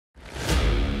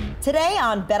Today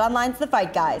on BetOnline's The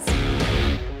Fight Guys.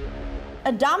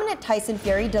 A dominant Tyson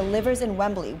Fury delivers in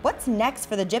Wembley. What's next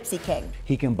for the Gypsy King?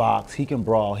 He can box, he can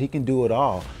brawl, he can do it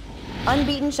all.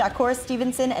 Unbeaten Shakur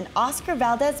Stevenson and Oscar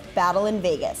Valdez battle in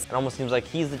Vegas. It almost seems like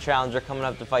he's the challenger coming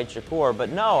up to fight Shakur, but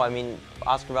no, I mean,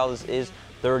 Oscar Valdez is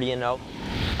 30-0.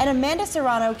 And Amanda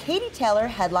Serrano, Katie Taylor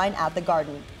headline at the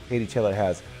Garden. Katie Taylor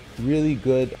has really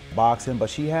good boxing, but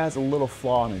she has a little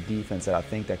flaw in the defense that I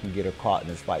think that can get her caught in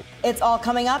this fight. It's all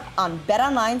coming up on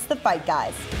BetOnline's The Fight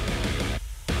Guys.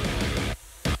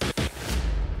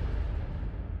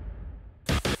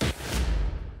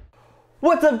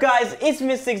 What's up, guys? It's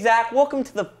Mysitc Zach. Welcome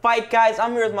to The Fight Guys.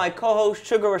 I'm here with my co-host,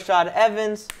 Sugar Rashad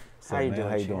Evans. How you doing?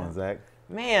 How you doing, Zach?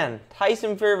 Man,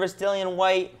 Tyson Fury versus Dillian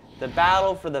Whyte. The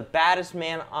battle for the baddest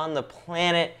man on the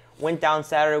planet went down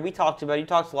Saturday. We talked about it. You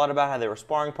talked a lot about how they were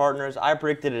sparring partners. I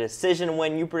predicted a decision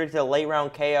win. You predicted a late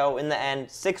round KO. In the end,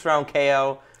 6th-round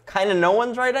KO. Kind of no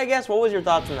one's right, I guess. What was your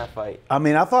thoughts on that fight? I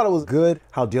mean, I thought it was good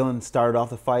how Dillian started off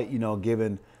the fight, you know,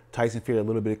 giving Tyson Fury a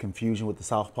little bit of confusion with the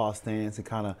southpaw stance and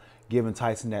kind of giving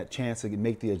Tyson that chance to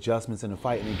make the adjustments in the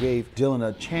fight. And it gave Dillian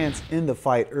a chance in the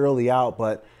fight early out,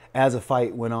 but as the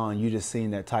fight went on, you just seen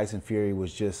that Tyson Fury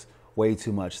was just way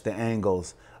too much. The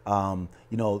angles,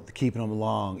 you know, keeping him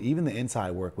long, even the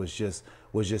inside work was just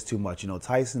too much. You know,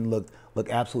 Tyson looked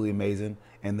absolutely amazing,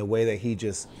 and the way that he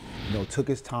just, you know, took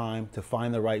his time to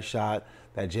find the right shot.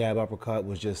 That jab uppercut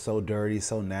was just so dirty,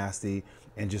 so nasty,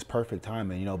 and just perfect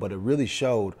timing. You know, but it really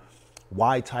showed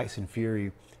why Tyson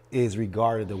Fury is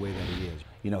regarded the way that he is.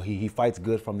 You know, he fights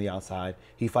good from the outside.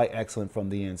 He fights excellent from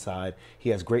the inside. He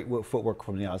has great footwork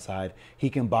from the outside. He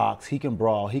can box. He can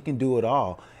brawl. He can do it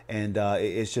all. And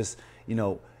it's just, you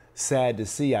know, sad to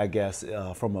see, I guess,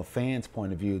 from a fan's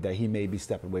point of view, that he may be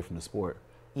stepping away from the sport.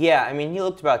 Yeah, I mean, he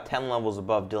looked about 10 levels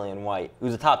above Dillian Whyte,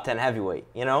 who's a top 10 heavyweight,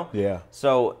 you know? Yeah.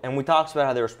 So, and we talked about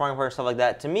how they were sparring partners, stuff like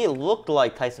that. To me, it looked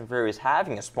like Tyson Fury was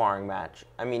having a sparring match.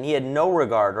 I mean, he had no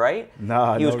regard, right?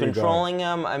 Nah, he was no controlling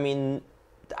regard. him. I mean,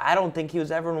 I don't think he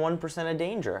was ever in 1% of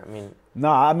danger. I mean, no,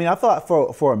 I mean, I thought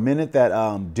for a minute that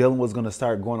Dillian was going to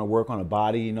start going to work on the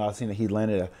body. You know, I seen that he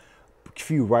landed a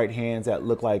few right hands that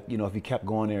looked like, you know, if he kept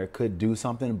going there, it could do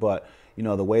something. But, you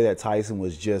know, the way that Tyson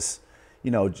was just, you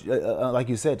know, like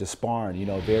you said, just sparring, you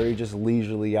know, very just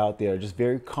leisurely out there, just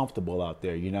very comfortable out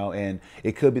there, you know, and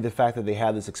it could be the fact that they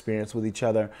have this experience with each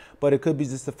other, but it could be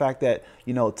just the fact that,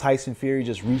 you know, Tyson Fury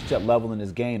just reached that level in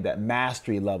his game, that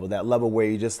mastery level, that level where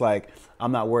you're just like,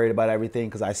 I'm not worried about everything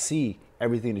because I see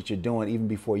everything that you're doing even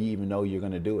before you even know you're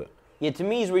going to do it. Yeah, to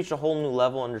me, he's reached a whole new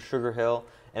level under Sugar Hill.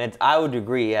 And I would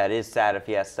agree, yeah, it is sad if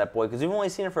he has to step away, because we've only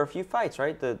seen it for a few fights,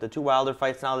 right? The 2 Wilder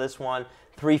fights, now this one,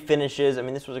 3 finishes. I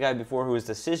mean, this was a guy before who was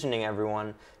decisioning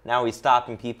everyone. Now he's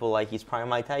stopping people like he's prime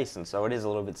Mike Tyson, so it is a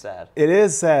little bit sad. It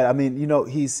is sad. I mean, you know,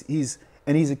 he's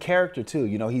a character too.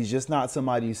 You know, he's just not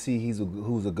somebody you see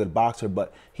who's a good boxer,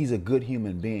 but he's a good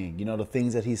human being. You know, the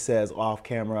things that he says off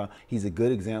camera, he's a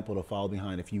good example to follow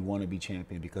behind if you want to be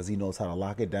champion, because he knows how to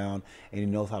lock it down and he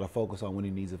knows how to focus on when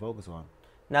he needs to focus on.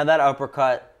 Now that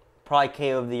uppercut, probably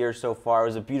KO of the year so far. It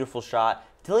was a beautiful shot.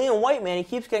 Dillian Whyte, man, he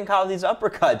keeps getting caught with these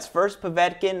uppercuts. First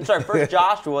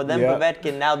Joshua, then Yep.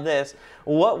 Povetkin, now this.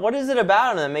 What is it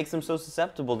about him that makes him so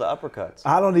susceptible to uppercuts?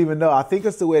 I don't even know. I think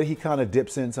it's the way that he kind of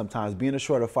dips in sometimes. Being a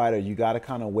shorter fighter, you got to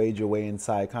kind of wade your way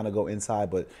inside, kind of go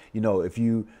inside. But, you know, if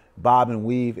you bob and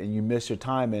weave and you miss your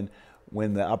timing,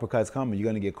 when the uppercut's coming, you're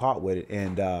going to get caught with it.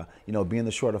 And, you know, being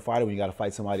the shorter fighter, when you got to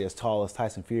fight somebody as tall as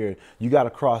Tyson Fury, you got to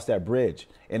cross that bridge.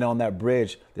 And on that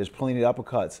bridge, there's plenty of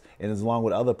uppercuts, and it's along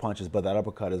with other punches, but that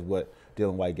uppercut is what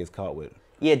Dillian Whyte gets caught with.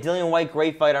 Yeah, Dillian Whyte,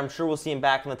 great fight. I'm sure we'll see him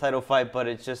back in the title fight, but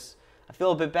it's just, I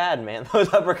feel a bit bad, man. Those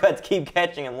uppercuts keep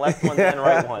catching him, left ones and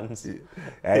right ones.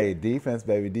 Hey, defense,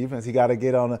 baby, defense. He got to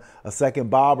get on a second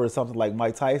bob or something like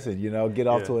Mike Tyson, you know, get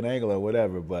off to an angle or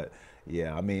whatever. But,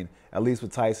 yeah, I mean, at least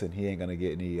with Tyson, he ain't going to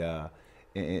get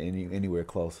anywhere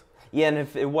close. Yeah, and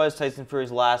if it was Tyson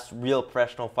Fury's last real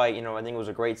professional fight, you know, I think it was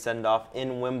a great send-off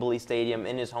in Wembley Stadium,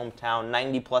 in his hometown,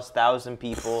 90,000+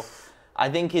 people. I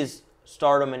think his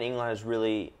stardom in England has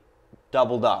really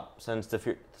doubled up since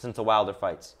the Wilder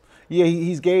fights. Yeah,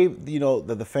 he's gave, you know,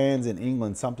 the fans in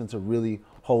England something to really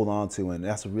hold on to, and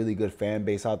that's a really good fan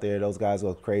base out there. Those guys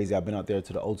go crazy. I've been out there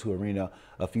to the O2 Arena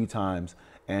a few times,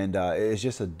 and it's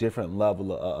just a different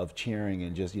level of cheering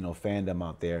and just, you know, fandom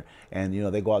out there. And, you know,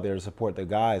 they go out there to support their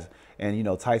guys. And, you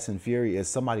know, Tyson Fury is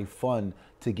somebody fun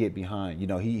to get behind. You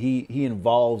know, he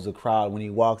involves the crowd. When he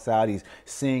walks out, he's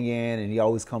singing, and he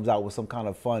always comes out with some kind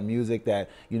of fun music that,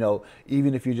 you know,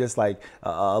 even if you're just like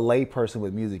a lay person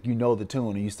with music, you know the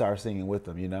tune and you start singing with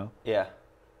them, you know? Yeah.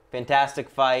 Fantastic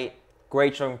fight.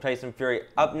 Great showing from Tyson Fury.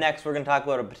 Up next, we're going to talk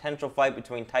about a potential fight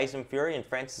between Tyson Fury and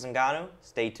Francis Ngannou.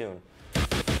 Stay tuned.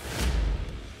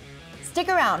 Stick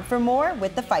around for more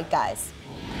with the Fight Guys.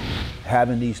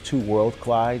 Having these two worlds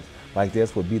collide like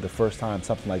this would be the first time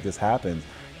something like this happens,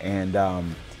 and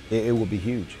it will be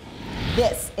huge.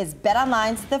 This is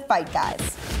BetOnline's The Fight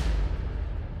Guys.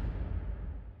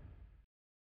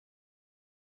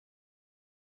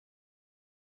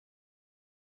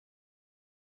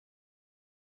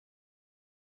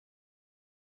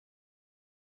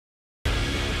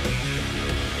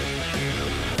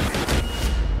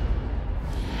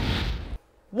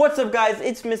 What's up, guys?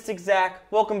 It's Mysitc Zach.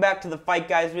 Welcome back to The Fight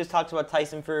Guys. We just talked about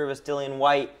Tyson Fury versus Dillian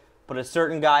Whyte, but a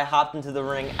certain guy hopped into the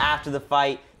ring after the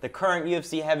fight. The current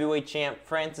UFC heavyweight champ,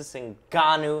 Francis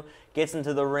Ngannou, gets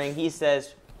into the ring. He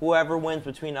says, whoever wins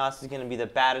between us is going to be the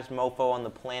baddest mofo on the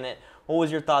planet. What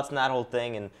was your thoughts on that whole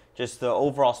thing and just the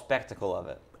overall spectacle of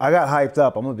it? I got hyped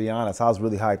up. I'm going to be honest. I was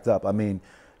really hyped up. I mean,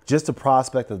 just the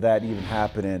prospect of that even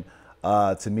happening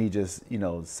to me just,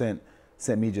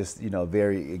 sent me just,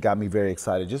 it got me very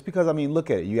excited. Just because, I mean,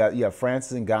 look at it. You have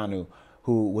Francis Ngannou,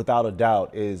 who without a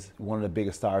doubt is one of the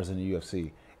biggest stars in the UFC.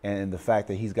 And the fact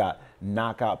that he's got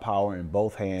knockout power in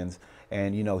both hands,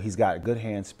 and he's got good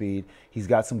hand speed, he's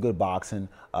got some good boxing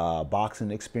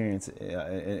experience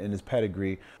in his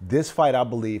pedigree. This fight, I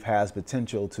believe, has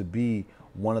potential to be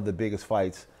one of the biggest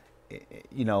fights,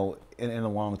 in a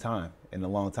long time.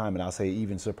 And I'll say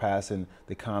even surpassing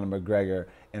the Conor McGregor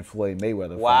and Floyd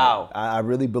Mayweather wow. fight. I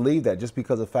really believe that, just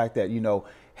because of the fact that,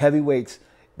 heavyweights,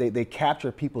 they capture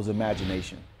people's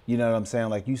imagination. You know what I'm saying?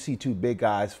 Like, you see two big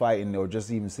guys fighting, or just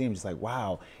even see them, just like,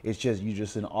 wow, it's just, you're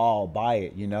just in awe by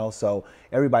it, So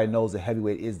everybody knows that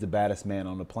heavyweight is the baddest man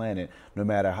on the planet, no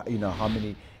matter, how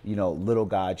many, little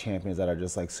guy champions that are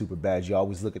just like super bad. You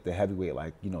always look at the heavyweight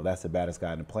like, that's the baddest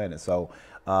guy on the planet. So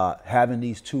having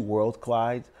these two worlds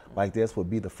collide like this would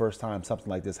be the first time something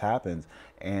like this happens,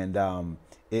 and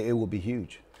it will be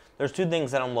huge. There's two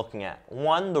things that I'm looking at.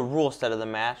 One, the rule set of the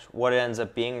match, what it ends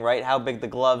up being, right? How big the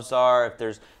gloves are, if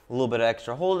there's a little bit of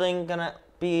extra holding gonna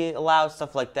be allowed,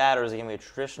 stuff like that, or is it gonna be a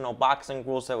traditional boxing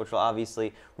rule set, which will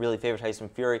obviously really favor Tyson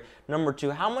Fury? Number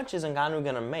two, how much is Ngannou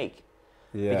gonna make?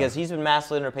 Yeah. Because he's been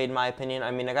massively underpaid, in my opinion.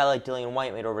 I mean, a guy like Dillian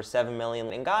Whyte made over $7 million.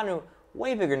 Ngannou,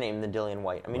 way bigger name than Dillian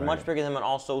Whyte. I mean, much bigger than him on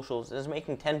all socials, and is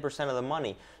making 10% of the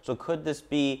money. So could this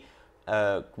be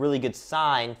a really good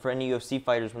sign for any UFC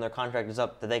fighters when their contract is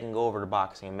up, that they can go over to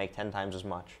boxing and make 10 times as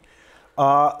much?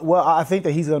 Well, I think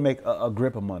that he's going to make a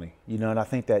grip of money, and I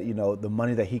think that, the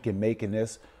money that he can make in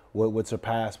this would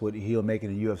surpass what he'll make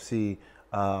in the UFC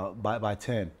by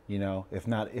 10, if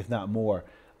not more,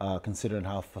 considering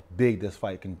how big this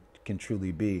fight can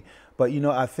truly be. But,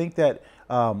 I think that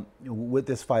with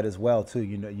this fight as well, too,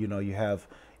 you have,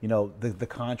 the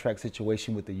contract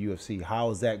situation with the UFC.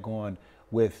 How is that going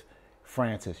with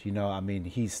Francis? I mean,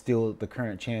 he's still the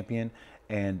current champion,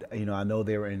 and I know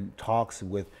they were in talks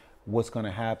with what's going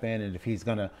to happen, and if he's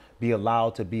going to be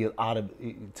allowed to get out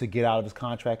of his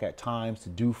contract at times to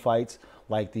do fights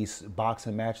like these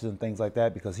boxing matches and things like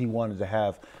that, because he wanted to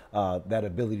have that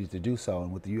ability to do so.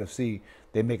 And with the UFC,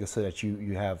 they make it so that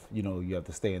you have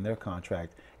to stay in their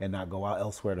contract and not go out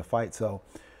elsewhere to fight. So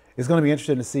it's going to be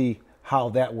interesting to see how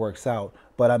that works out.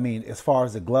 But I mean, as far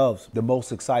as the gloves, the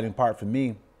most exciting part for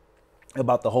me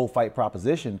about the whole fight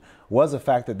proposition was the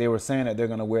fact that they were saying that they're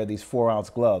going to wear these 4-ounce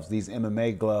gloves, these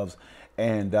MMA gloves.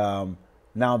 And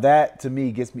now that, to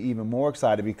me, gets me even more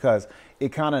excited, because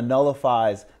it kind of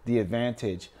nullifies the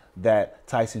advantage that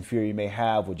Tyson Fury may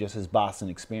have with just his boxing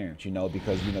experience,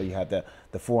 because, you have the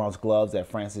 4-ounce gloves that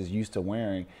Francis is used to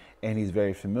wearing and he's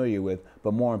very familiar with.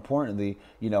 But more importantly,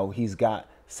 he's got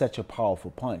such a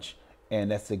powerful punch. And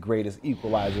that's the greatest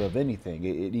equalizer of anything.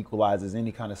 It equalizes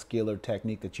any kind of skill or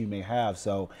technique that you may have.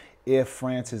 So if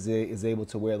Francis is able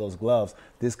to wear those gloves,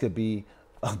 this could be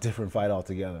a different fight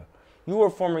altogether. You were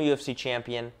a former UFC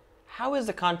champion. How is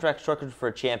the contract structured for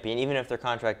a champion, even if their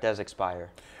contract does expire?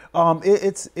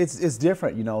 It's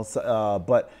different,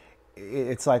 but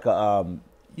it's like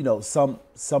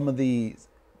some of these,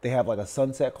 they have like a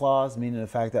sunset clause, meaning the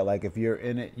fact that, like, if you're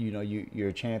in it, you're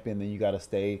a champion, then you got to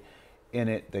stay in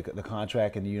it, the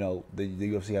contract, and the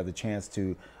UFC have the chance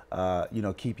to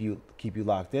keep you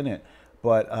locked in it.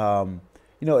 But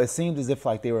it seems as if,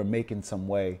 like, they were making some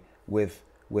way with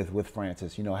with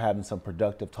Francis, you know, having some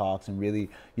productive talks and really,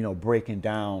 you know, breaking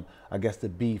down, I guess, the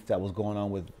beef that was going on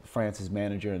with Francis'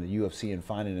 manager and the UFC and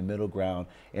finding a middle ground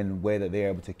in a way that they're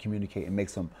able to communicate and make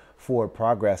some forward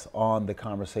progress on the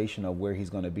conversation of where he's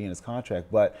going to be in his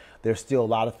contract. But there's still a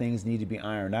lot of things need to be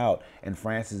ironed out, and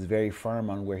Francis is very firm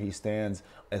on where he stands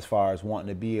as far as wanting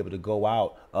to be able to go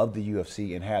out of the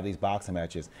UFC and have these boxing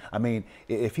matches. I mean,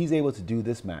 if he's able to do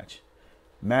this match,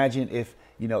 imagine if,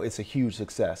 you know, it's a huge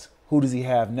success. Who does he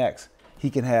have next? He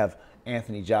can have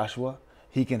Anthony Joshua.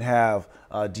 He can have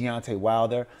Deontay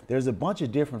Wilder. There's a bunch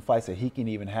of different fights that he can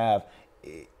even have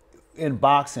in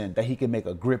boxing that he can make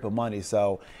a grip of money.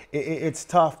 So it's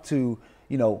tough to,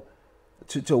 you know,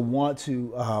 to want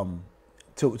to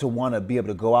want to be able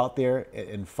to go out there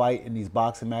and fight in these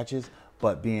boxing matches,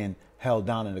 but being held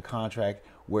down in a contract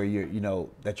where you know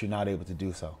that you're not able to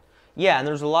do so. Yeah, and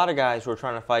there's a lot of guys who are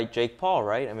trying to fight Jake Paul,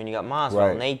 right? I mean, you got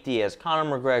Masvidal, Right. Nate Diaz,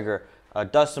 Conor McGregor,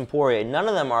 Dustin Poirier. None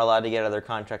of them are allowed to get out of their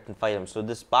contract and fight him. So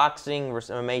this boxing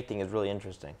versus MMA thing is really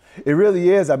interesting. It really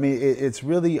is. I mean, it's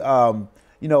really,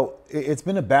 you know, it's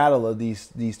been a battle of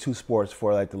these two sports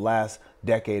for like the last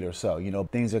decade or so. You know,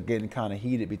 things are getting kind of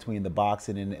heated between the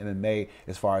boxing and the MMA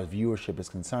as far as viewership is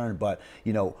concerned. But,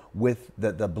 you know, with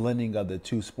the blending of the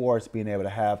two sports, being able to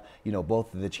have, you know,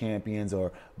 both of the champions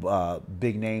or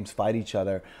big names fight each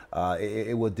other,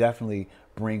 it will definitely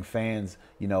bring fans,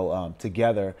 you know,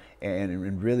 together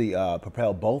and really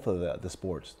propel both of the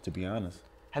sports, to be honest.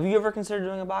 Have you ever considered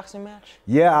doing a boxing match?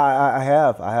 Yeah, I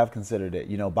have. I have considered it.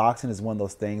 You know, boxing is one of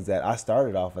those things that I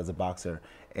started off as a boxer,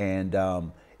 and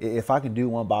if I can do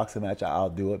one boxing match, I'll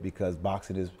do it because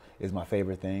boxing is my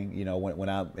favorite thing. You know, when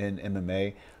I'm in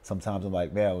MMA, sometimes I'm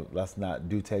like, man, let's not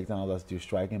do takedowns, let's do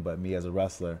striking. But me as a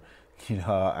wrestler, you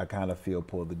know, I kind of feel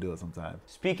pulled to do it sometimes.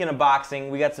 Speaking of boxing,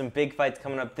 we got some big fights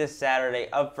coming up this Saturday.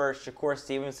 Up first, Shakur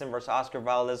Stevenson versus Oscar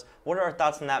Valdez. What are our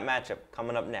thoughts on that matchup?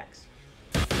 Coming up next.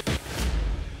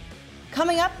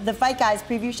 Coming up, the Fight Guys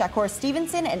preview Shakur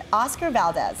Stevenson and Oscar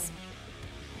Valdez.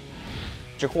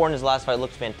 Shakur in his last fight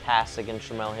looked fantastic in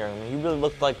Shamel here. I mean, he really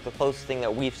looked like the closest thing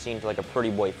that we've seen to like a pretty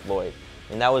boy Floyd.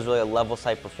 And that was really a level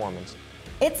side performance.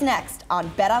 It's next on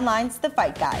BetOnline's The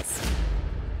Fight Guys.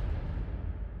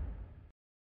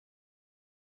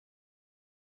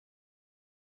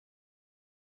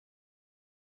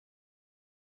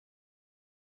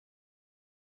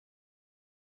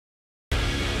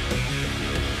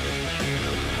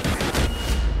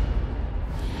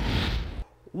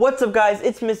 What's up, guys?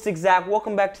 It's Mysitc Zach.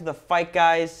 Welcome back to The Fight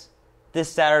Guys. This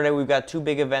Saturday, we've got two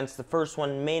big events. The first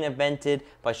one, main evented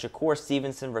by Shakur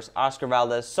Stevenson versus Oscar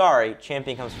Valdez. Sorry,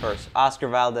 champion comes first. Oscar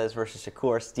Valdez versus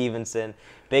Shakur Stevenson.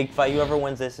 Big fight. Whoever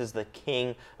wins this is the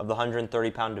king of the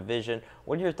 130-pound division.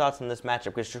 What are your thoughts on this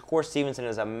matchup? Because Shakur Stevenson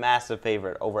is a massive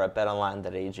favorite over at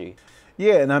BetOnline.ag.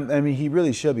 Yeah, and I mean, he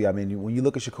really should be. I mean, when you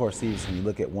look at Shakur Stevenson, you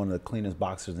look at one of the cleanest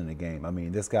boxers in the game. I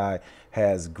mean, this guy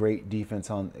has great defense,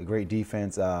 great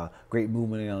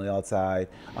movement on the outside.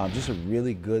 Just a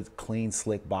really good, clean,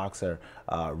 slick boxer.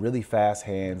 Really fast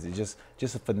hands. It's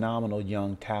just a phenomenal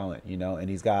young talent, you know. And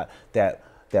he's got that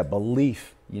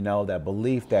belief, you know,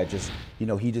 that just, you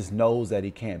know, he just knows that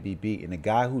he can't be beat. And the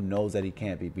guy who knows that he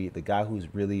can't be beat, the guy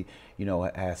who's really, you know,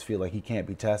 feel like he can't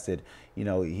be tested, you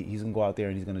know, he's going to go out there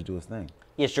and he's going to do his thing.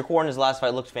 Yeah, Shakur in his last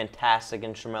fight looked fantastic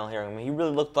in Shamel here. I mean, he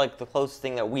really looked like the closest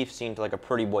thing that we've seen to like a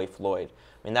pretty boy Floyd.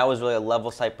 I mean, that was really a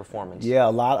level side performance. Yeah,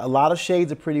 a lot of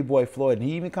shades of Pretty Boy Floyd, and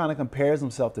he even kind of compares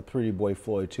himself to Pretty Boy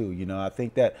Floyd too. You know, I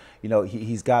think that, you know,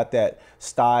 he's got that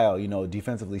style, you know,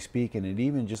 defensively speaking, and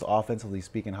even just offensively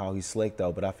speaking, how he's slick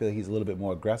though. But I feel he's a little bit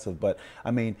more aggressive. But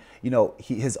I mean, you know,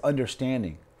 his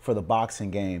understanding for the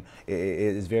boxing game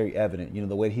is very evident. You know,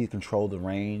 the way he controlled the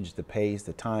range, the pace,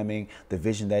 the timing, the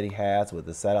vision that he has with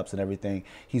the setups and everything.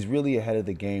 He's really ahead of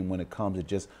the game when it comes to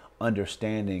just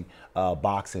understanding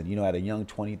boxing. You know, at a young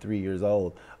 23 years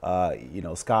old, you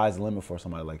know, sky's the limit for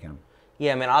somebody like him.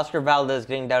 Yeah, man, Oscar Valdez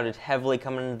getting doubted heavily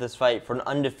coming into this fight for an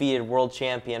undefeated world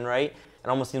champion, right? It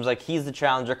almost seems like he's the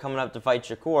challenger coming up to fight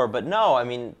Shakur. But no, I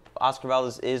mean, Oscar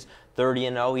Valdez is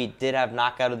 30-0. He did have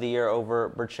knockout of the year over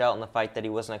Burchell in the fight that he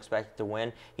wasn't expected to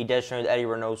win. He does train with Eddie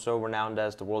Reynoso, renowned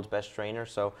as the world's best trainer.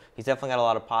 So he's definitely got a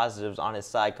lot of positives on his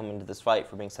side coming into this fight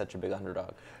for being such a big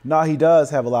underdog. No, he does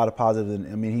have a lot of positives.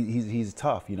 I mean, he's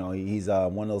tough. You know, he's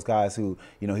one of those guys who,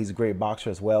 you know, he's a great boxer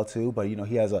as well too. But you know,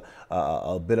 he has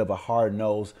a bit of a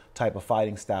hard-nosed type of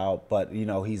fighting style. But you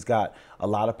know, he's got a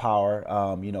lot of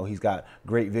power. You know, he's got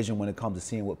great vision when it comes to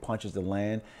seeing what punches to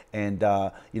land. And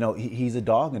you know, he's a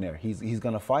dog in there. he's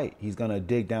going to fight. He's going to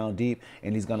dig down deep,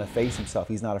 and he's going to face himself.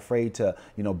 He's not afraid to,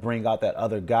 bring out that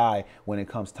other guy when it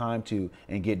comes time to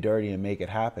and get dirty and make it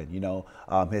happen.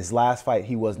 His last fight,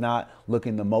 he was not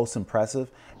looking the most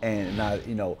impressive, and not,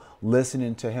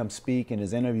 listening to him speak in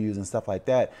his interviews and stuff like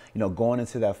that, going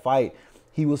into that fight,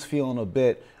 he was feeling a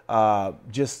bit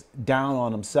just down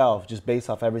on himself, just based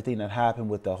off everything that happened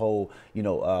with the whole,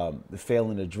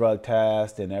 failing the drug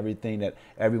test and everything that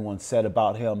everyone said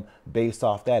about him based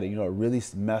off that. It really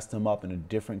messed him up in a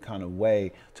different kind of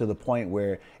way, to the point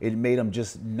where it made him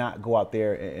just not go out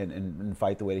there and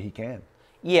fight the way that he can.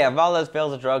 Yeah, Valdez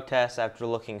fails a drug test after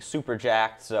looking super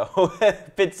jacked, so a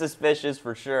bit suspicious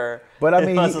for sure. But I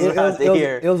mean,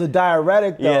 it was a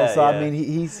diuretic though, yeah, so yeah. I mean,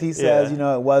 he says,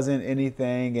 it wasn't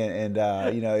anything, and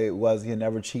it was, he'll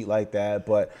never cheat like that.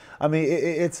 But I mean,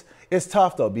 it's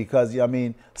tough though, because I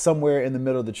mean, somewhere in the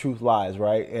middle the truth lies,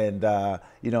 right? And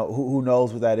who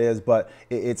knows what that is? But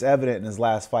it's evident in his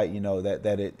last fight,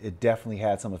 that it definitely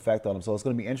had some effect on him. So it's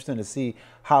going to be interesting to see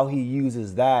how he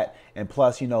uses that, and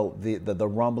plus,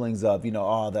 the rumblings of,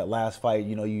 oh, that last fight,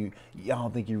 I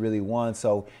don't think you really won.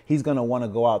 So he's going to want to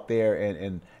go out there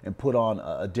and put on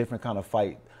a different kind of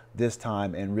fight this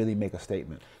time and really make a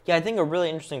statement. Yeah, I think a really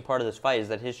interesting part of this fight is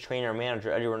that his trainer and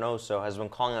manager, Eddie Reynoso, has been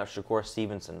calling out Shakur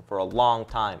Stevenson for a long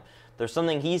time. There's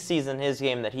something he sees in his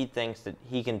game that he thinks that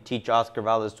he can teach Oscar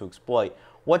Valdez to exploit.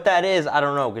 What that is, I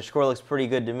don't know, because Shakur looks pretty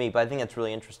good to me, but I think that's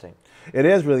really interesting. It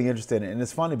is really interesting, and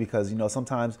it's funny because,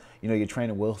 sometimes, your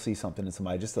trainer will see something in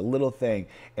somebody, just a little thing,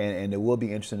 and it will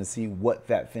be interesting to see what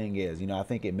that thing is. I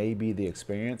think it may be the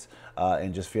experience,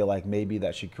 and just feel like maybe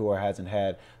that Shakur hasn't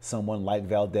had someone like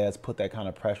Valdez put that kind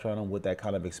of pressure on him with that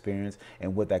kind of experience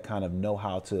and with that kind of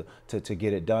know-how to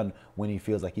get it done when he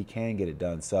feels like he can get it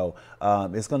done. So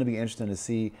it's going to be interesting to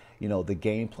see, the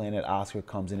game plan that Oscar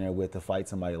comes in there with to fight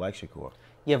somebody like Shakur.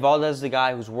 Yeah, Valdez is the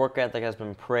guy whose work ethic has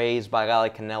been praised by a guy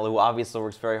like Canelo, who obviously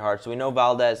works very hard. So we know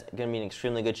Valdez is going to be in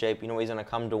extremely good shape. He's going to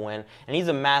come to win. And he's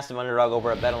a massive underdog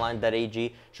over at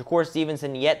BetOnline.ag. Shakur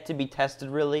Stevenson yet to be tested,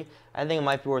 really. I think it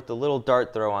might be worth a little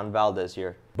dart throw on Valdez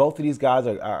here. Both of these guys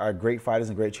are great fighters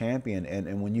and great champion.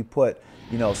 And when you put,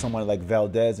 someone like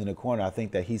Valdez in the corner, I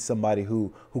think that he's somebody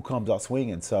who comes out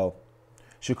swinging. So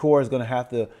Shakur is going to have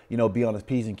to, be on his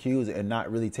P's and Q's and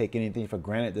not really take anything for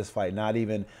granted this fight, not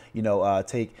even,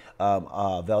 take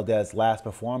Valdez's last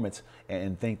performance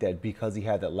and think that because he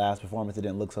had that last performance, it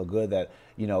didn't look so good, that,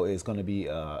 it's going to be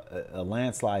a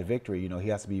landslide victory. He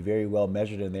has to be very well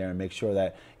measured in there and make sure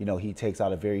that, he takes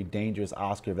out a very dangerous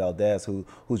Oscar Valdez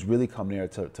who's really come there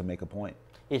to make a point.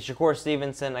 Yeah, Shakur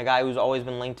Stevenson, a guy who's always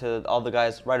been linked to all the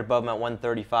guys right above him at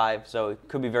 135, so it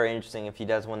could be very interesting if he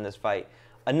does win this fight.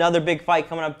 Another big fight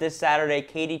coming up this Saturday,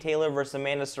 Katie Taylor versus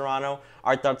Amanda Serrano.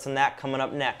 Our thoughts on that coming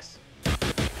up next.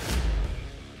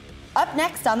 Up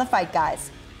next on The Fight Guys,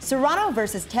 Serrano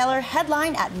versus Taylor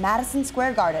headline at Madison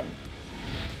Square Garden.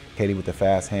 Katie with the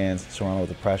fast hands, Serrano with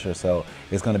the pressure, so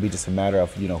it's going to be just a matter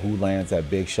of, who lands that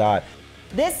big shot.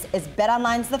 This is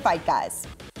BetOnline's The Fight Guys.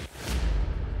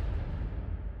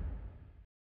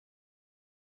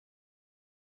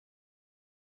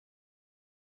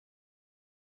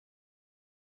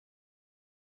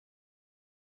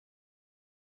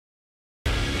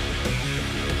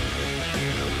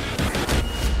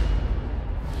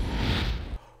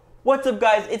 What's up,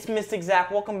 guys? It's Mysitc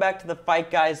Zach. Welcome back to The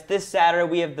Fight Guys. This Saturday,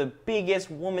 we have the biggest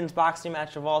women's boxing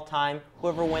match of all time.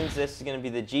 Whoever wins this is going to be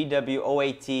the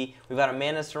GWOAT. We've got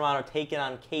Amanda Serrano taking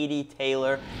on Katie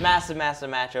Taylor. Massive, massive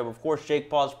matchup. Of course, Jake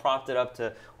Paul's propped it up to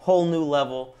a whole new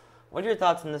level. What are your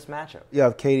thoughts on this matchup? You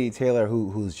have Katie Taylor,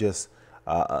 who's just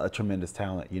a tremendous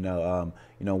talent.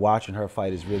 Watching her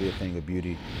fight is really a thing of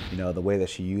beauty. The way that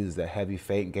she uses that heavy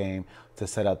feint game to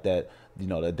set up that,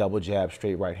 the double jab,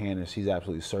 straight right hand, and she's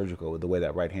absolutely surgical with the way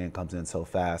that right hand comes in so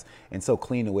fast and so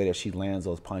clean, the way that she lands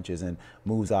those punches and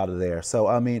moves out of there. So,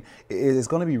 I mean, it's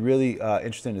going to be really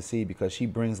interesting to see because she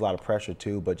brings a lot of pressure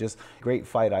too, but just great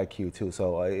fight IQ too.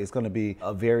 So it's going to be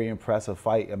a very impressive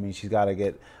fight. I mean, she's got to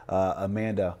get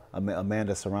Amanda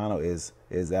Serrano is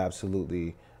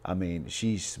absolutely, I mean,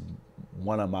 she's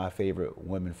one of my favorite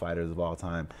women fighters of all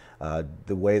time.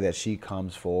 The way that she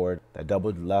comes forward, that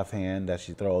double left hand that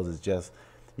she throws is just,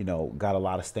 got a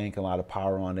lot of stink, a lot of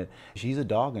power on it. She's a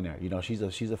dog in there. She's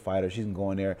a fighter. She can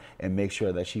go in there and make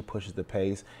sure that she pushes the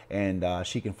pace, and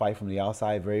she can fight from the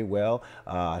outside very well.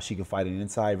 She can fight on the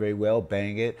inside very well,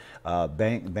 bang it,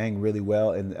 bang really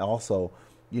well, and also,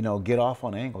 get off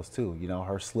on angles too.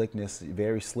 Her slickness,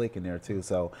 very slick in there too.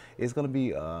 So it's going to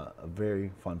be a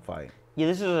very fun fight. Yeah,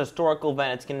 this is a historical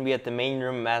event. It's going to be at the main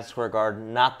room at Madison Square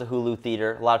Garden, not the Hulu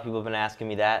Theater. A lot of people have been asking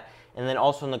me that. And then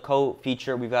also in the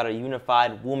co-feature, we've got a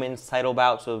unified women's title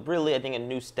bout. So really, I think a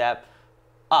new step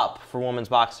up for women's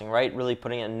boxing, right? Really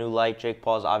putting it in a new light. Jake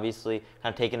Paul's obviously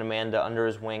kind of taken Amanda under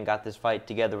his wing, got this fight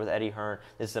together with Eddie Hearn.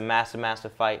 This is a massive,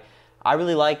 massive fight. I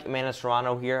really like Amanda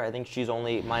Serrano here. I think she's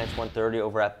only -130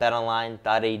 over at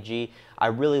betonline.ag. I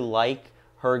really like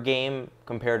her game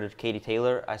compared to Katie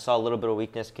Taylor. I saw a little bit of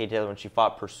weakness in Katie Taylor when she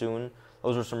fought Pursoon.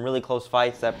 Those were some really close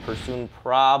fights that Pursoon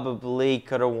probably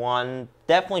could have won.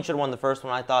 Definitely should have won the first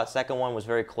one, I thought. Second one was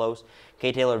very close.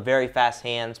 Katie Taylor, very fast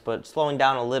hands, but slowing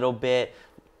down a little bit.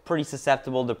 Pretty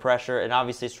susceptible to pressure, and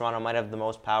obviously Serrano might have the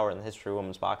most power in the history of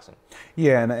women's boxing.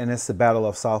 Yeah, and it's the battle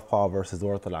of southpaw versus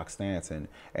orthodox stance,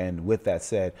 and with that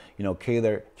said, you know,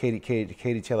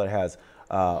 Katie Taylor has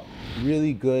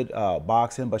really good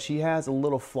boxing, but she has a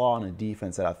little flaw in the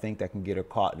defense that I think that can get her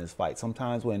caught in this fight.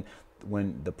 Sometimes when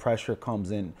the pressure comes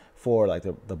in for like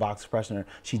the box pressure,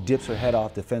 she dips her head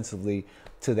off defensively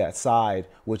to that side,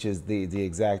 which is the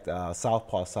exact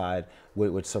southpaw side,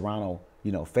 which Serrano,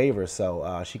 you know, favors.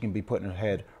 So she can be putting her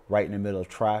head right in the middle of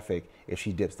traffic if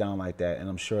she dips down like that. And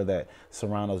I'm sure that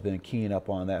Serrano's been keying up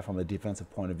on that from a defensive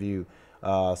point of view.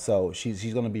 So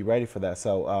she's going to be ready for that.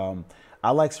 So I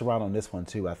like Serrano on this one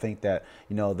too. I think that,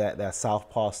 you know, that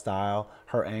southpaw style,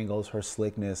 her angles, her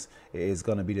slickness is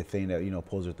going to be the thing that, you know,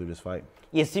 pulls her through this fight.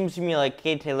 Yeah, it seems to me like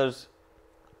Katie Taylor's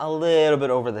a little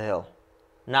bit over the hill.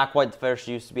 Not quite the fighter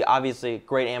she used to be. Obviously,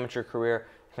 great amateur career,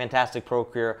 fantastic pro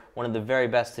career, one of the very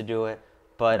best to do it.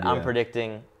 But yeah, I'm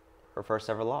predicting her first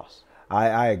ever loss.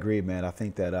 I agree, man. I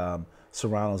think that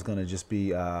Serrano's going to just be,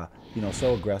 you know,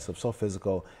 so aggressive, so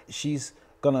physical. She's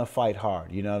going to fight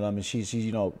hard, you know what I mean? She's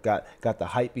you know, got the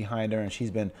hype behind her, and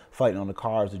she's been fighting on the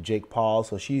cards with Jake Paul,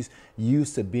 so she's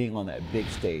used to being on that big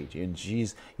stage. And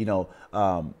she's, you know,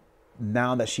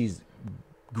 now that she's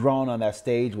grown on that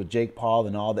stage with Jake Paul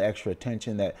and all the extra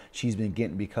attention that she's been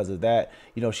getting because of that,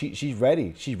 you know, she's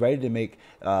ready. She's ready to make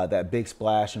that big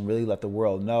splash and really let the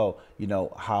world know, you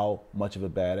know, how much of a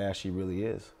badass she really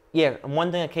is. Yeah, and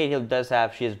one thing that Katie Taylor does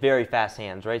have, she has very fast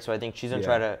hands, right? So I think she's going to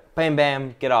try to bam,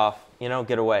 bam, get off, you know,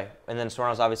 get away. And then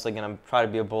Serrano's obviously going to try to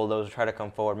be a bulldozer, try to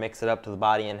come forward, mix it up to the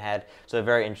body and head. So a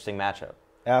very interesting matchup.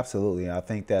 Absolutely. I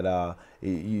think that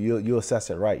you assess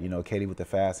it right. You know, Katie with the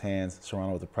fast hands,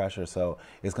 Serrano with the pressure. So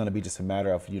it's going to be just a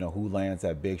matter of, you know, who lands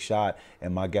that big shot.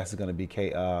 And my guess is going to be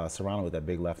Serrano with that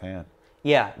big left hand.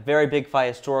 Yeah, very big fight,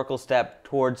 historical step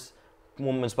towards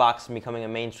women's boxing becoming a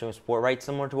mainstream sport, right?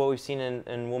 Similar to what we've seen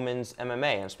in women's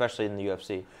MMA, and especially in the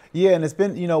UFC. Yeah, and it's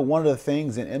been, you know, one of the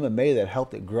things in MMA that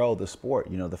helped it grow the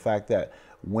sport. You know, the fact that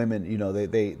women, you know,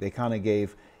 they kind of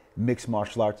gave mixed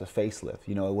martial arts a facelift.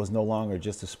 You know, it was no longer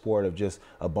just a sport of just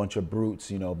a bunch of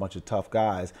brutes, you know, a bunch of tough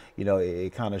guys. You know,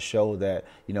 it kind of showed that,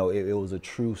 you know, it was a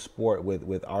true sport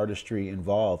with artistry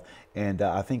involved. And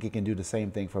I think it can do the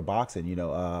same thing for boxing. You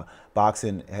know,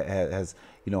 boxing has,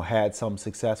 you know, had some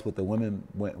success with the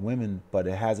women, but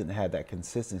it hasn't had that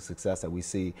consistent success that we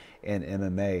see in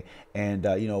MMA. And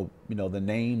you know, the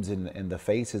names and the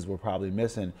faces were probably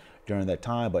missing during that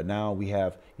time, but now we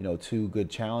have, you know, two good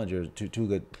challengers, two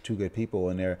good people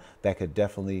in there that could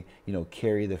definitely, you know,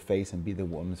 carry the face and be the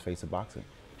women's face of boxing.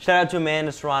 Shout out to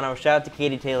Amanda Serrano. Shout out to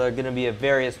Katie Taylor. Going to be a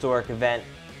very historic event.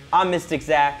 I'm Mysitc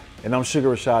Zach. And I'm Sugar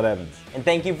Rashad Evans. And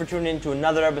thank you for tuning in to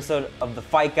another episode of The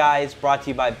Fight Guys, brought to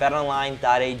you by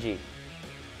betonline.ag.